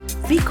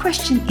big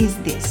question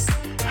is this: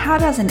 how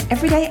does an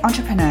everyday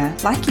entrepreneur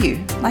like you,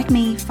 like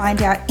me,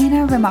 find our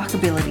inner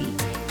remarkability,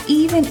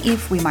 even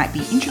if we might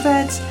be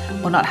introverts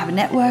or not have a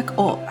network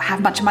or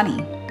have much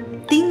money?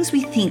 Things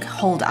we think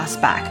hold us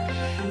back,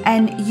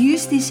 and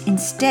use this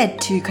instead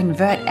to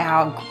convert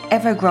our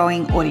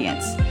ever-growing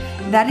audience.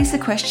 That is the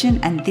question,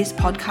 and this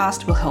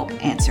podcast will help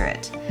answer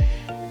it.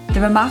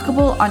 The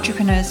Remarkable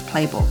Entrepreneur's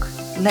Playbook.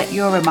 Let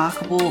your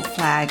remarkable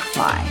flag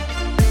fly.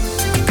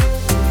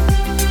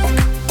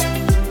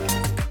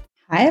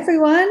 Hi,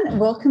 everyone.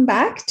 Welcome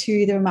back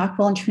to the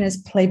Remarkable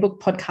Entrepreneur's Playbook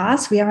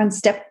podcast. We are on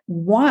step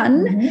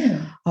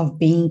one of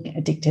being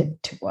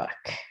addicted to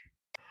work.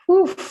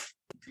 Oof.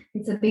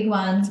 It's a big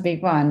one. It's a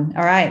big one.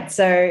 All right.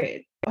 So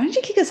why don't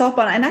you kick us off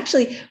on it? And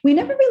actually, we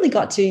never really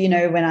got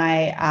to, when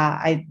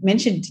I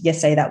mentioned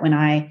yesterday that when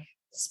I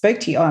spoke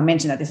to you, I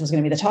mentioned that this was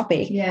going to be the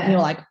topic. Yeah. And you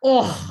were like,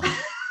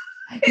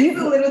 it's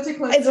a little too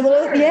close. It's a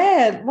little,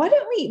 yeah. Why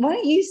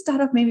don't you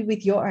start off maybe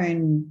with your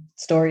own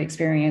story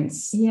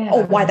experience? Yeah.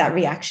 Or why that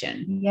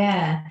reaction?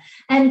 Yeah.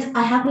 And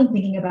I have been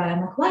thinking about it.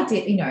 I'm like, why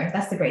did,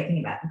 that's the great thing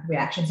about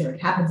reactions. If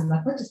it happens, I'm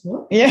like, what, just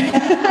what?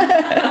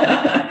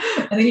 Yeah.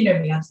 And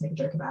then me, I'll just make a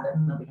joke about it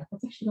and I'll be like,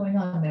 what's actually going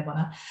on there,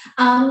 Bonner?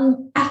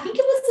 I think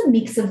it was a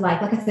mix of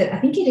like I said, I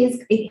think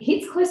it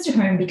hits close to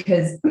home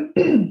because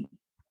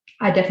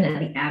I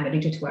definitely am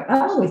addicted to work.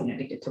 I've always been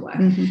addicted to work.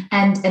 Mm-hmm.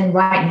 And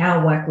right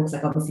now work looks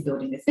like obviously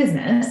building this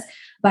business,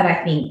 but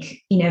I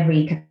think in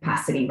every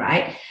capacity,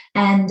 right?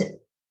 And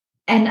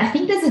I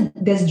think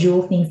there's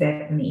dual things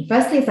there for me.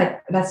 Firstly, it's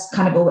like that's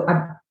kind of all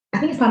I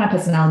think it's part of my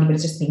personality, but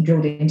it's just being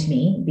drilled into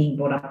me, being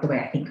brought up the way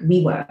I think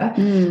we were.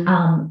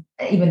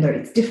 Even though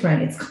it's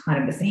different, it's kind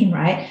of the same,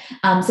 right?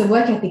 So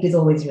work ethic is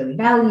always really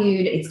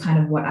valued. It's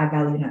kind of what I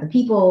value in other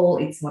people.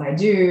 It's what I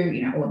do,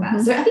 all of that.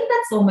 Mm-hmm. So I think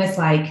that's almost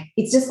like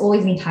it's just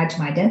always been tied to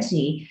my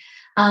identity.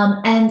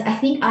 And I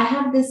think I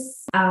have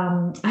this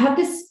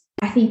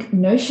I think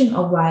notion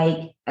of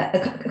like a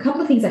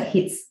couple of things that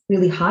hits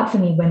really hard for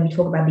me when we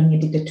talk about being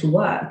addicted to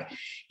work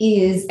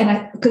is,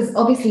 because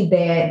obviously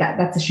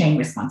that's a shame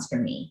response for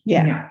me,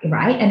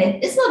 right? And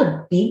it's not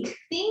a big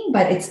thing,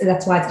 but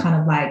that's why it's kind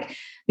of like,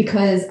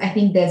 because I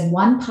think there's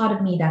one part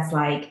of me that's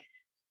like,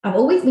 I've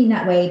always been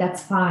that way,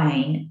 that's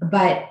fine.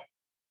 But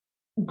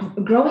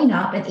growing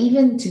up, and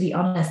even to be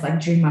honest, like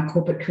during my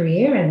corporate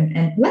career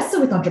and less so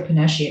with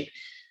entrepreneurship,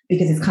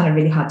 because it's kind of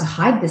really hard to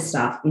hide this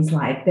stuff, is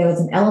like there was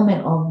an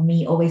element of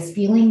me always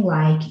feeling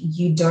like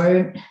you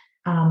don't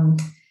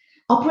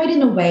operate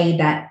in a way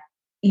that,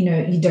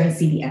 you don't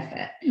see the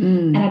effort.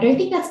 And I don't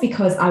think that's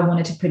because I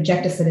wanted to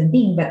project a certain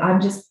thing, but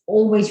I'm just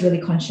always really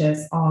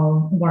conscious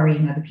of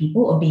worrying other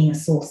people or being a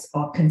source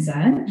of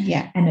concern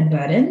and a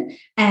burden.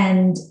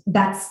 And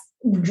that's,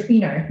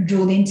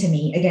 drilled into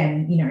me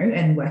again,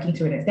 and working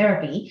through it in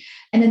therapy.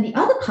 And then the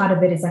other part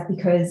of it is like,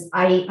 because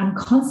I'm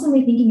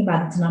constantly thinking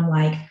about it and I'm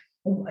like,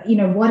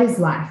 what is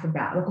life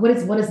about? Like,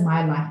 what does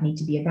my life need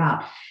to be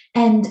about?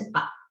 And,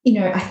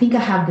 I think I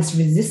have this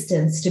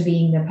resistance to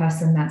being the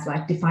person that's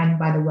like defined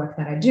by the work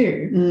that I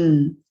do.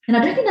 And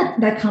I don't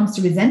think that comes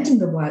to resenting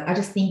the work. I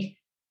just think,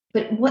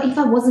 but what if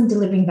I wasn't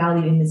delivering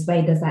value in this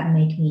way? Does that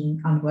make me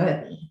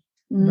unworthy?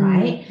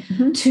 Right?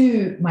 Mm-hmm.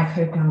 To my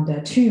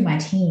co-founder, to my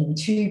team,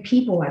 to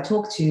people I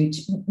talk to,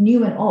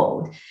 new and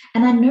old.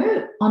 And I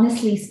know,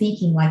 honestly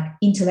speaking, like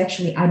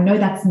intellectually, I know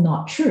that's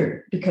not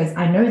true because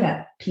I know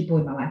that people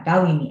in my life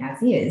value me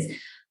as is.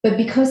 But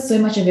because so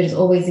much of it is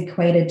always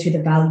equated to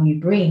the value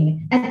you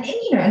bring, and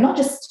not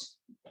just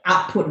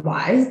output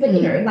wise, but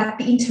like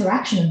the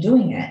interaction of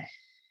doing it,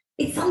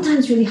 it's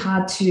sometimes really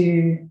hard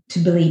to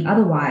believe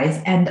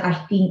otherwise. And I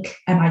think,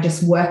 am I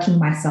just working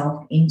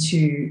myself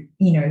into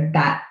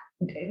that?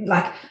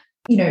 Like,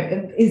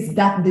 is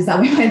that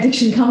where my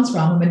addiction comes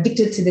from? I'm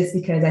addicted to this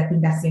because I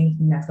think that's the only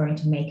thing that's going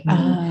to make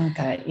me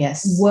got it.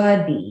 Yes.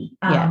 worthy,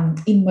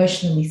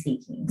 emotionally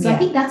speaking. So I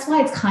think that's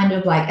why it's kind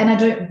of like, and I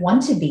don't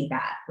want to be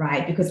that,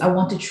 right? Because I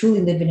want to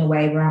truly live in a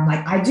way where I'm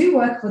like, I do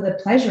work for the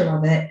pleasure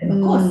of it. And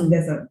of course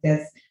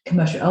there's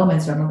commercial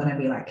elements where I'm not going to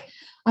be like,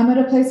 I'm at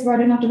a place where I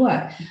don't have to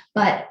work,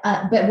 but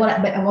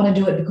I want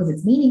to do it because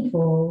it's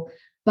meaningful,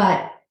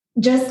 but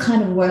just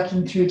kind of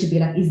working through to be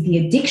like, is the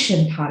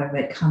addiction part of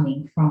it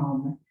coming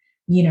from,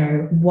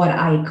 what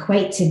I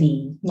equate to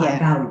be my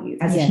value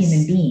as a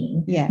human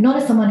being, not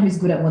as someone who's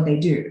good at what they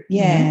do.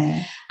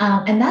 Yeah.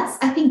 And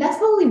I think that's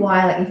probably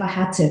why, like, if I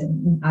had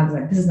to, I was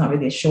like, this is not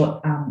really a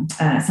short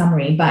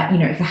summary, but,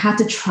 if I had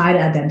to try to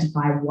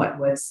identify what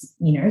was,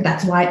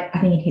 that's why I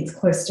think it hits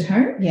close to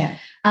home. Yeah.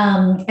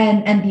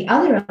 And the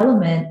other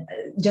element,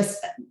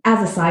 just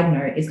as a side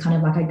note, is kind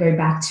of like, I go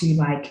back to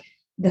like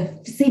the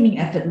seeming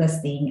effortless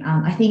thing.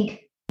 I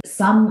think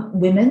some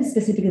women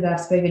specifically that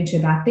I've spoken to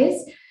about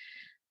this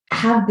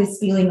have this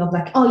feeling of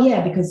like, oh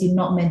yeah, because you're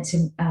not meant to,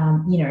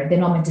 they're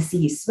not meant to see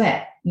you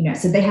sweat,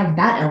 so they have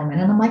that element.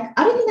 And I'm like,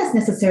 I don't think that's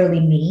necessarily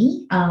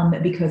me,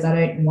 because I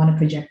don't want to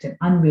project an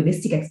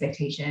unrealistic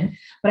expectation,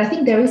 but I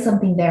think there is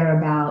something there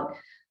about,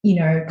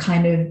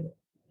 kind of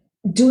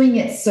doing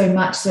it so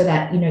much so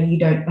that, you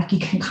don't, like, you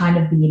can kind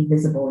of be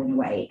invisible in a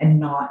way and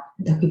not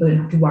that people don't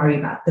have to worry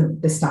about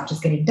the stuff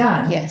just getting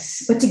done.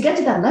 Yes. But to get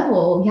to that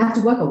level, you have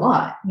to work a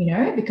lot,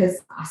 because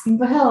asking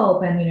for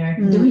help and,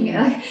 doing it,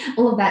 like,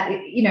 all of that,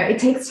 it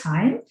takes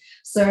time.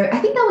 So I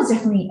think that was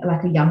definitely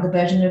like a younger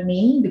version of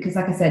me, because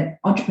like I said,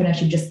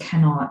 entrepreneurship just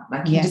cannot,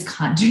 like, you just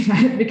can't do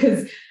that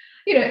because,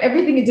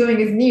 everything you're doing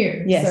is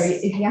new. Yes.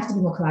 So you have to be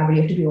more collaborative,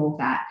 you have to do all of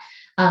that.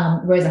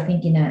 Whereas I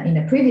think in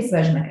a previous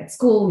version, like at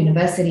school,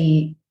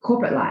 university,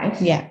 corporate life,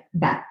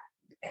 that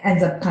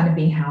ends up kind of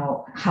being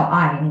how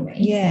I, anyway,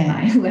 in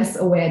my less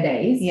aware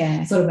days,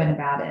 sort of went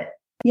about it.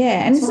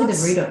 Yeah, and it's not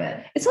the root of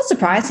it. It's not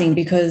surprising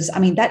because, I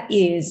mean, that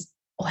is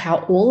how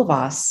all of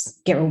us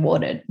get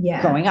rewarded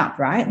growing up,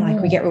 right?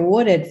 Like we get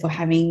rewarded for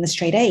having the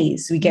straight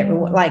A's. We get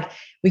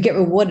we get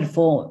rewarded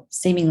for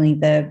seemingly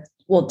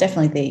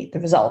definitely the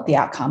result, the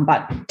outcome,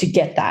 but to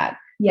get that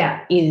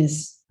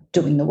is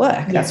doing the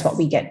work. That's what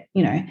we get,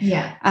 we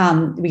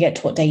get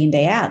taught day in,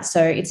 day out.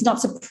 So it's not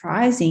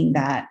surprising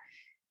that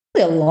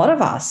a lot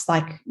of us,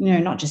 like,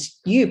 not just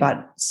you,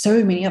 but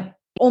so many of,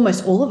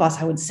 almost all of us,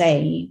 I would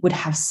say, would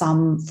have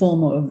some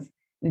form of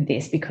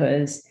this,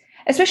 because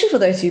especially for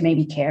those who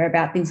maybe care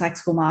about things like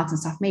school marks and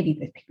stuff, maybe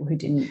there's people who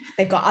didn't,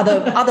 they've got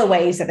other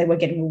ways that they were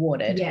getting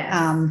rewarded.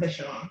 For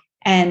sure.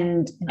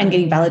 And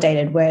getting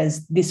validated,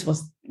 whereas this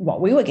was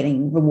what we were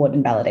getting rewarded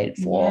and validated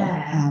for.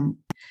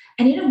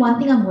 And one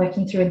thing I'm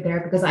working through in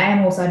therapy, because I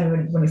am also,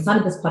 when we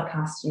started this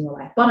podcast, you were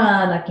like,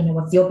 Bona, like,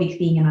 what's your big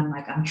thing? And I'm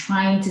like, I'm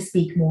trying to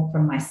speak more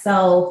from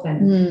myself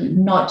and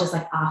not just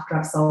like after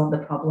I've solved the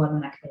problem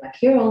and I can be like,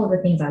 here are all of the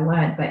things I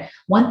learned. But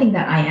one thing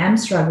that I am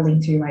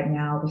struggling through right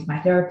now with my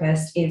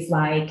therapist is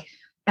like,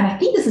 and I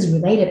think this is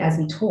related as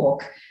we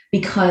talk,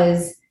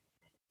 because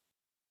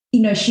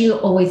she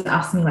always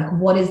asks me, like,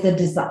 what is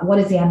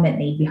the unmet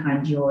need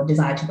behind your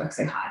desire to work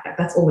so hard? Like,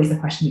 that's always the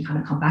question we kind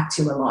of come back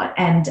to a lot.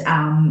 And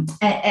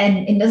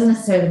it doesn't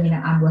necessarily mean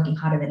that I'm working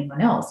harder than anyone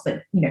else,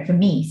 but, for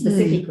me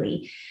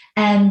specifically.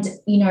 And,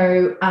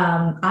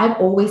 I've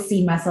always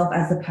seen myself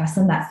as the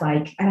person that's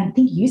like, and I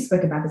think you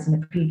spoke about this in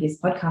a previous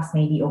podcast,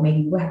 maybe, or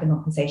maybe we were having a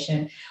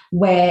conversation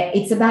where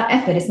it's about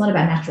effort. It's not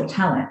about natural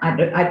talent.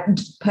 I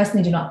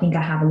personally do not think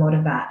I have a lot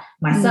of that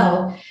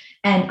myself.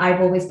 And I've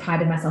always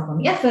prided myself on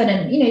the effort.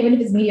 And, even if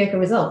it's mediocre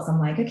results, I'm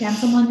like, okay, I'm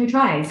someone who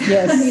tries.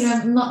 Yes.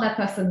 I'm not that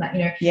person that,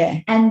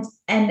 And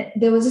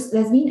there's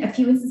been a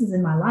few instances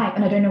in my life,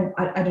 and I don't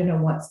know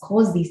what's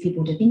caused these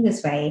people to think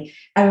this way.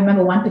 I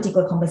remember one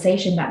particular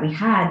conversation that we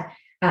had,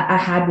 I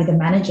had with a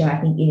manager,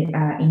 I think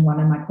in one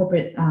of my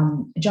corporate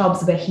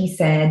jobs, where he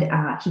said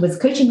he was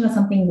coaching me or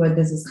something where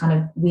there's this kind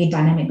of weird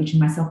dynamic between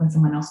myself and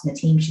someone else in the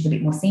team. She's a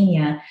bit more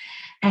senior.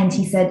 And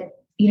he said,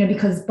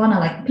 because Bona,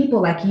 like,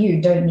 people like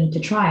you don't need to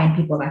try and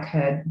people like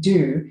her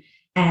do.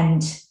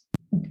 And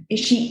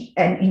she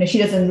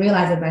doesn't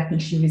realize it, but I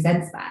think she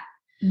resents that.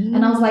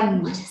 And I was like,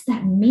 what does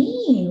that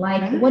mean?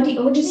 Like, what do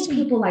you mean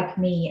people like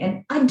me?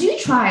 And I do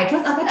try. I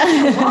try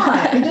a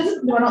lot. It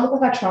doesn't not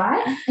look like I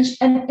try.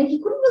 And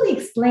he couldn't really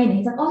explain it.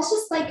 He's like, oh, it's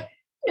just like,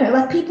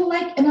 like people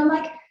like, and I'm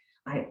like,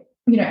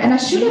 and I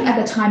should have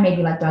at the time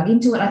maybe like dug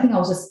into it. I think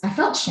I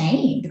felt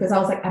shamed because I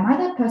was like, am I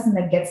that person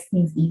that gets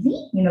things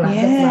easy? Like,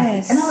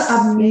 yes. And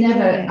I've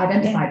never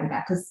identified with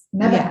that, because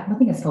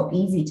nothing has felt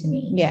easy to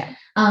me.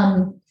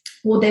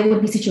 Well, there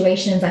would be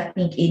situations, I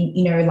think, in,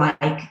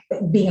 like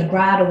being a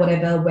grad or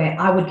whatever, where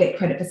I would get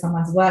credit for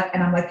someone's work.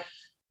 And I'm like,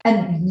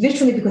 and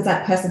literally because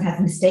that person has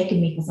mistaken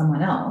me for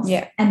someone else.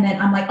 And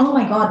then I'm like, oh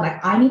my God,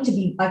 like I need to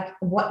be like,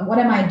 what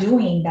am I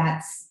doing?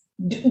 That's,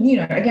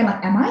 again,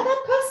 like, am I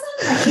that person?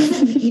 Like,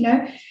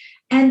 isn't,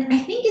 and I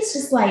think it's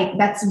just like,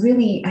 that's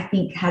really, I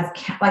think has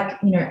like,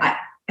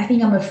 I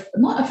think I'm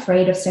not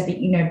afraid of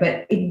stepping,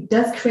 but it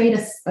does create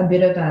a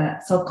bit of a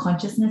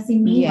self-consciousness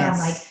in me where I'm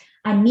like,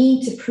 I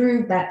need to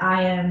prove that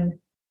I am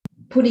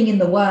putting in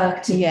the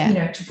work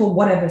to, for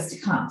whatever's to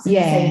come. So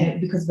say,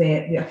 because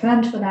we're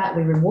affirmed for that,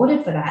 we're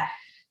rewarded for that.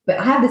 But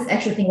I have this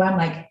extra thing where I'm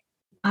like,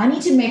 I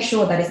need to make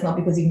sure that it's not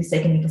because you've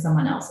mistaken me for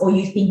someone else, or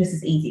you think this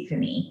is easy for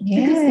me.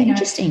 Because,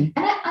 interesting.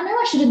 And I know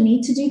I shouldn't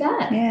need to do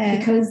that.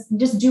 Because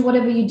just do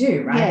whatever you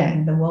do, right?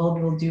 And the world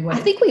will do what. I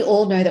think we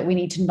all know that we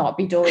need to not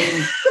be doing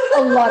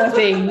a lot of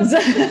things. I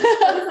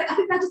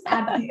think that just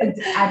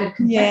added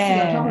complexity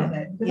on top of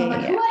it. Because I'm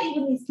like, who are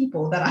even these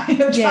people that I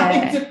am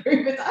trying to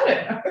prove it? I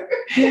don't know.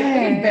 I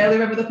can barely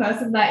remember the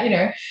person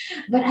that,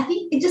 but I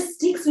think it just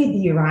sticks with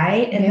you,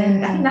 right? And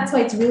then I think that's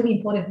why it's really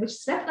important, which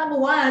is step number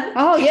 1.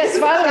 Oh, yes,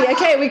 finally.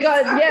 Okay, we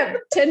got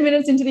 10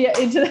 minutes into the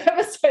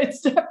episode,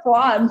 step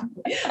 1.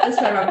 Let's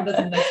try to wrap this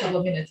in the next couple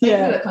of minutes.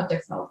 The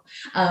context help.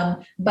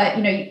 But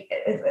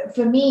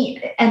for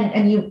me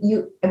and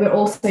you we're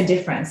all so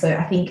different. So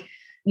I think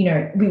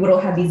we would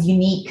all have these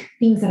unique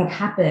things that have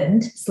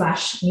happened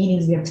 /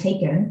 meanings we have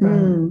taken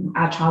from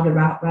our childhood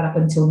right up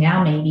until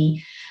now,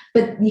 maybe.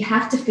 But you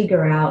have to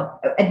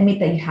admit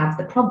that you have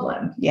the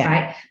problem,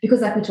 right? Because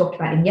like we talked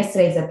about in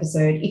yesterday's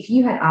episode, if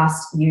you had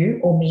asked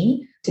you or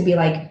me to be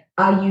like,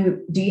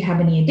 do you have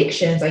any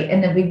addictions?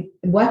 And then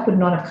work would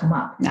not have come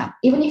up. No.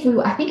 Even if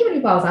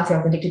I was asked if I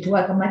was addicted to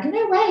work, I'm like,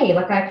 no way.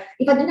 Like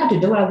if I didn't have to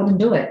do it, I wouldn't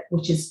do it,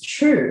 which is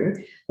true,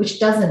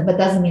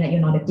 doesn't mean that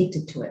you're not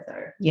addicted to it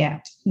though. Yeah.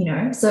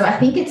 So I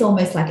think it's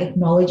almost like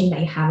acknowledging that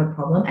you have a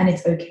problem and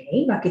it's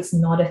okay. Like it's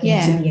not a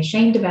thing to be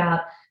ashamed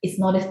about. It's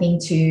not a thing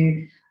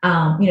to,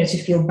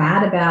 to feel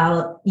bad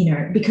about,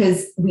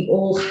 because we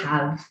all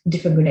have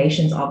different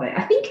gradations of it.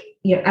 I think,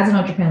 as an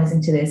entrepreneur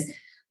listening to this,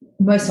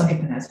 most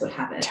entrepreneurs would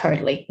have it.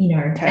 Totally.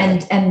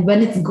 Totally. And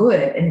when it's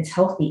good and it's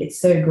healthy, it's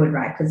so good,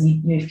 right? Because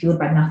you feel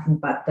by nothing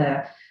but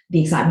the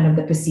excitement of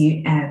the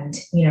pursuit. And,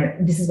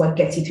 this is what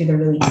gets you through the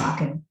really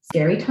dark and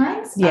scary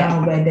times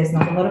where there's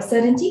not a lot of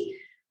certainty,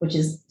 which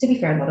is, to be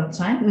fair, a lot of the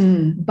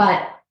time.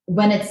 But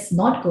when it's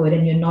not good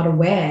and you're not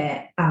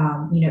aware,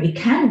 it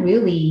can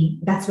really,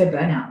 that's where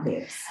burnout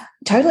lives.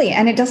 Totally.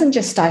 And it doesn't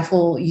just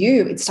stifle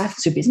you, it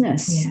stifles your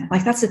business. Yeah.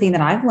 Like that's the thing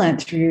that I've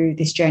learned through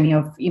this journey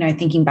of,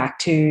 thinking back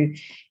to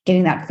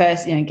getting that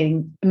first,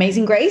 getting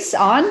Amazing Grace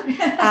on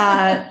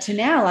to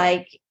now,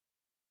 like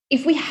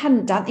if we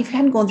hadn't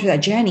gone through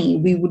that journey,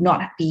 we would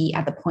not be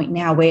at the point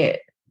now where,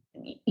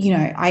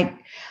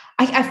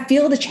 I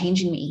feel the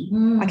change in me.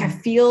 Like I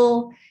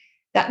feel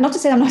that, not to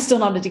say I'm still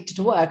not addicted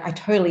to work, I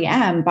totally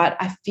am, but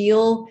I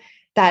feel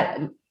that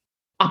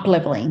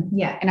up-leveling.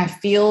 Yeah. And I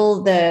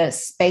feel the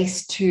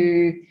space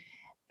to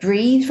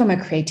breathe from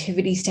a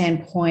creativity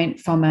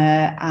standpoint,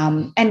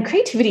 and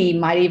creativity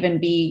might even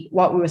be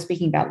what we were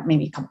speaking about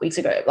maybe a couple of weeks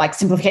ago, like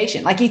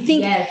simplification. Like you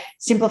think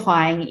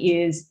simplifying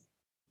is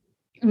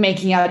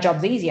making our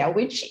jobs easier,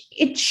 which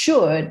it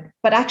should,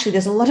 but actually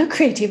there's a lot of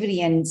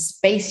creativity and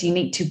space you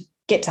need to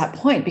get to that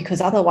point, because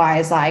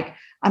otherwise, like,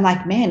 I'm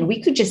like, man,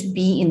 we could just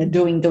be in the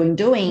doing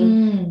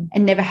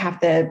and never have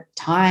the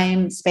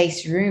time,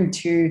 space, room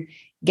to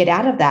get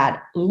out of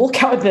that.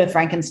 Look at the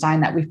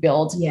Frankenstein that we've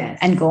built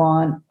and go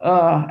on,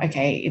 oh,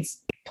 okay,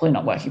 it's probably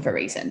not working for a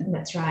reason.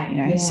 That's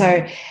right.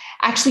 So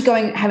actually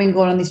having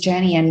gone on this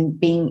journey and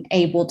being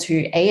able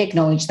to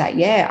acknowledge that,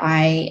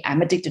 I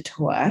am addicted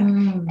to work.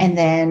 And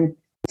then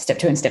step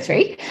 2 and step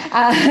 3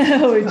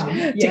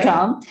 to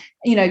come,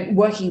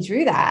 working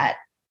through that,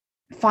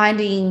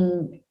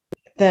 finding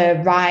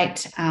the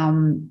right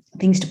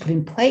things to put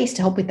in place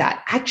to help with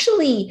that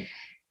actually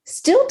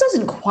still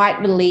doesn't quite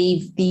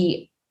relieve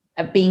the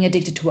being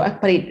addicted to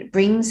work, but it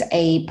brings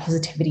a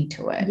positivity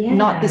to it.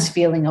 Not this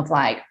feeling of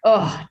like,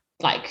 oh,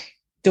 like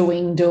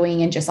doing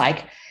and just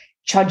like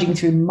trudging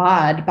through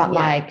mud, but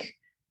like,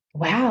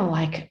 wow,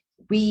 like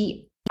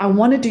I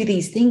want to do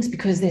these things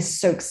because they're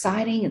so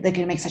exciting. They're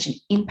going to make such an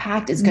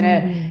impact. It's going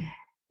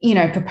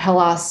to, propel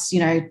us,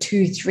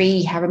 2,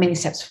 3, however many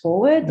steps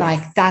forward.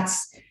 Like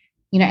that's,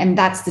 and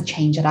that's the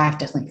change that I've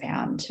definitely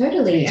found.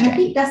 Totally. And I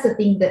think that's the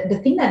thing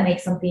that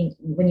makes something,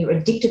 when you're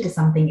addicted to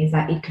something, is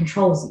that it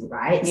controls you,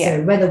 right? Yeah.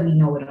 So whether we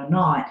know it or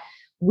not,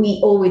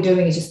 all we're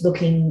doing is just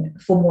looking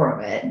for more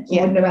of it,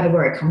 no matter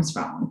where it comes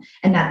from.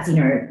 And that's,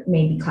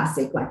 maybe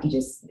classic, like you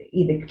just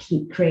either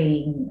keep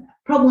creating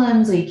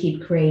problems or you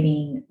keep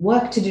creating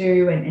work to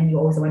do and you're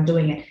always the one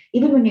doing it,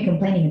 even when you're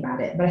complaining about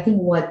it. But I think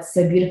what's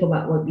so beautiful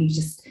about what you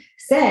just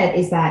said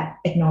is that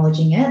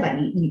acknowledging it, like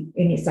and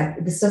it's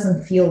like, this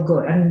doesn't feel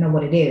good. I don't know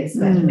what it is,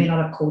 but you may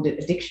not have called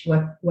it addiction,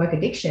 work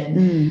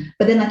addiction.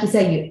 But then, like you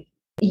say,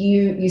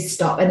 you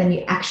stop and then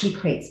you actually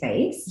create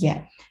space.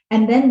 Yeah.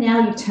 And then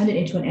now you've turned it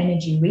into an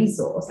energy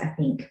resource, I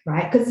think,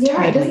 right? Because it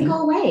doesn't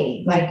go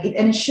away,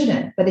 and it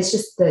shouldn't. But it's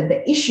just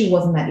the issue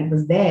wasn't that it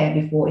was there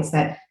before; it's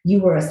that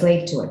you were a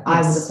slave to it. Yes. I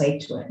was a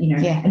slave to it,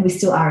 and we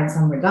still are in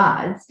some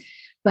regards.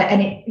 But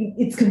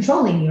it's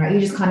controlling you, right?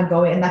 You're just kind of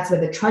going, and that's where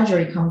the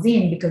trudgery comes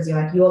in, because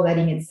you're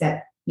letting it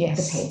set the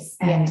pace,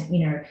 and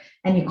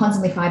and you're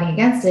constantly fighting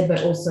against it,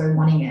 but also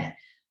wanting it.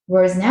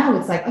 Whereas now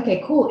it's like,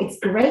 okay, cool. It's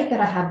great that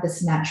I have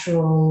this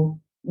natural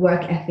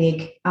work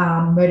ethic,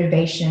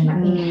 motivation, like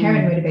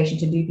inherent motivation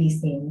to do these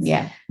things.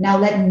 Yeah. Now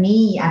let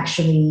me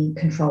actually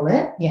control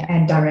it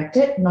and direct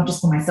it, not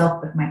just for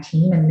myself, but my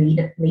team, and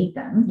lead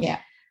them. Yeah.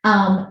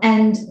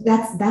 And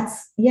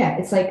that's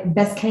it's like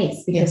best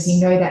case, because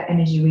you know that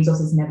energy resource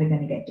is never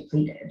going to get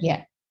depleted.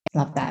 Yeah.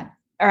 Love that.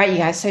 All right, you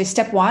guys. So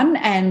step 1,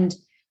 and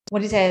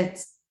what is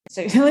it?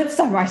 So let's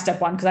summarize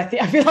step 1, because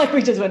I feel like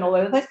we just went all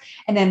over the place.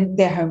 And then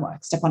their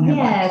homework, step 1 homework.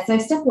 Yeah, so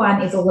step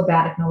 1 is all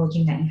about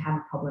acknowledging that you have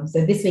a problem.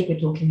 So this week we're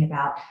talking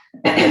about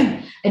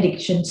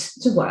addiction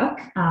to work,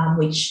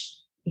 which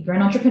if you're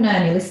an entrepreneur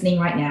and you're listening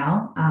right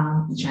now,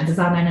 chances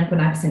are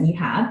 99.9% you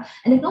have,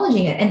 and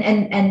acknowledging it.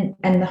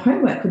 And the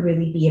homework could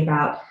really be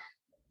about,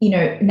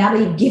 now that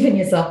you've given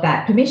yourself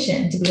that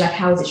permission to be like,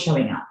 how is it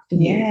showing up for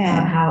you?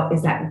 How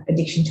is that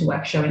addiction to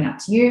work showing up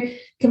to you?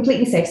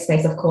 Completely safe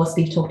space, of course.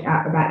 We've talked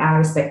about our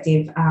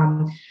respective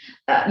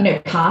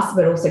past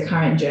but also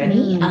current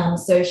journey.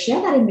 So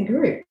share that in the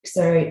group.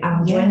 So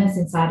join us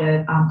inside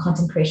of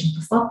Content Creation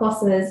for Sloth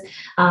Bosses.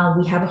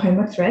 We have a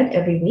homework thread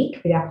every week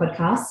with our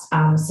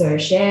podcast. So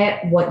share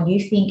what you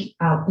think,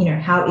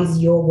 how is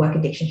your work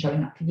addiction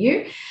showing up for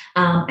you?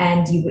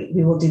 And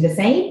we will do the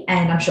same.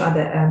 And I'm sure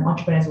other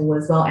entrepreneurs will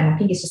as well. And I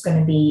think it's just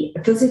going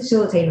to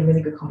facilitate a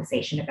really good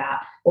conversation about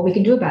what we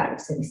can do about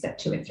it, certainly step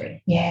 2 and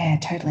 3. Yeah,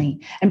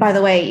 totally. And by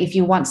the way, if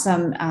you want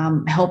some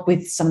help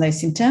with some of those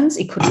symptoms,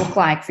 it could look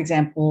like, for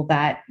example,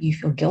 that you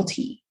feel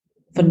guilty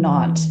for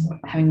not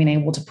having been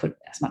able to put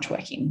as much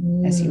work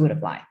in as you would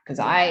have liked, because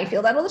I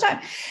feel that all the time.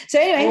 So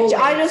anyway,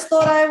 I just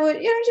thought I would,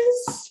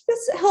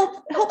 just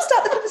help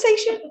start the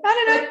conversation.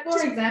 I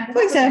don't know.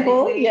 For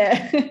example,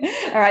 yeah.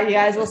 All right, you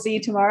guys, we'll see you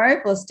tomorrow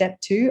for step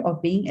 2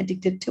 of being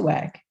addicted to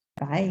work.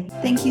 Bye.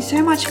 Thank you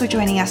so much for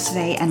joining us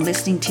today and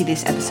listening to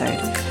this episode.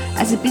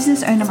 As a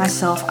business owner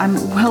myself, I'm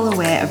well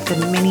aware of the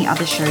many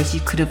other shows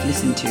you could have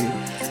listened to.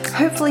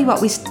 Hopefully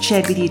what we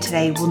shared with you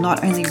today will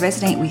not only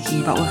resonate with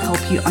you, but will help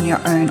you on your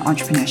own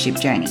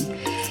entrepreneurship journey.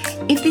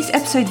 If this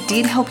episode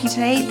did help you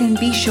today, then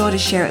be sure to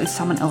share it with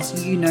someone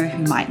else you know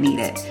who might need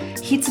it.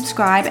 Hit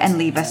subscribe and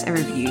leave us a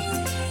review.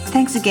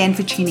 Thanks again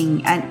for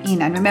tuning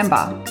in, and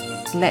remember,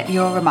 let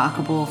your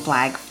remarkable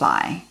flag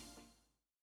fly.